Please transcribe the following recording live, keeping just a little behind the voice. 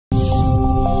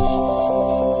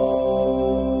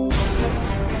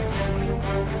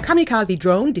Kamikaze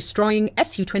drone destroying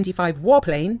Su-25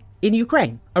 warplane in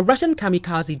Ukraine. A Russian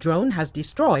kamikaze drone has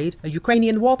destroyed a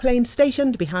Ukrainian warplane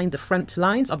stationed behind the front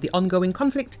lines of the ongoing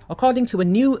conflict, according to a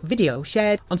new video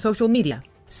shared on social media.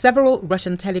 Several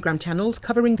Russian Telegram channels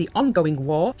covering the ongoing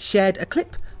war shared a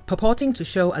clip purporting to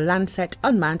show a Lancet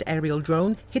unmanned aerial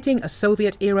drone hitting a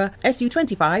Soviet-era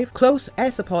Su-25 close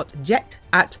air support jet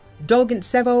at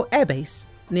Dolgintsevo Air Base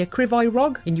near Kryvyi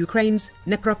Rog in Ukraine's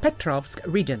Dnipropetrovsk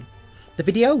region. The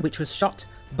video, which was shot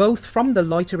both from the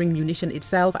loitering munition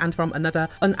itself and from another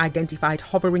unidentified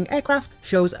hovering aircraft,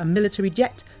 shows a military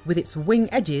jet with its wing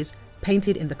edges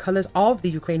painted in the colours of the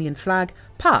Ukrainian flag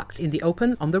parked in the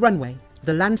open on the runway.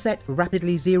 The Lancet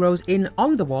rapidly zeroes in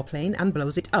on the warplane and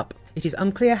blows it up. It is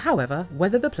unclear, however,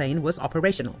 whether the plane was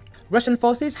operational. Russian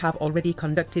forces have already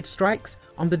conducted strikes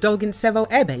on the Dolgintsevo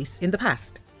Air Base in the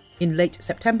past. In late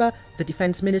September, the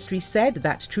Defense Ministry said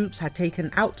that troops had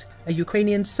taken out a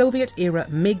Ukrainian Soviet-era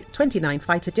MiG-29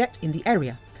 fighter jet in the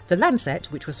area. The Lancet,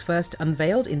 which was first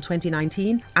unveiled in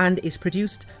 2019 and is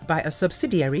produced by a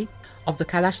subsidiary of the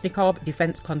Kalashnikov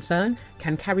defense concern,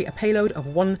 can carry a payload of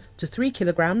 1 to 3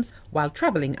 kilograms while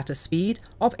traveling at a speed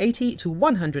of 80 to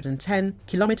 110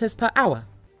 kilometers per hour.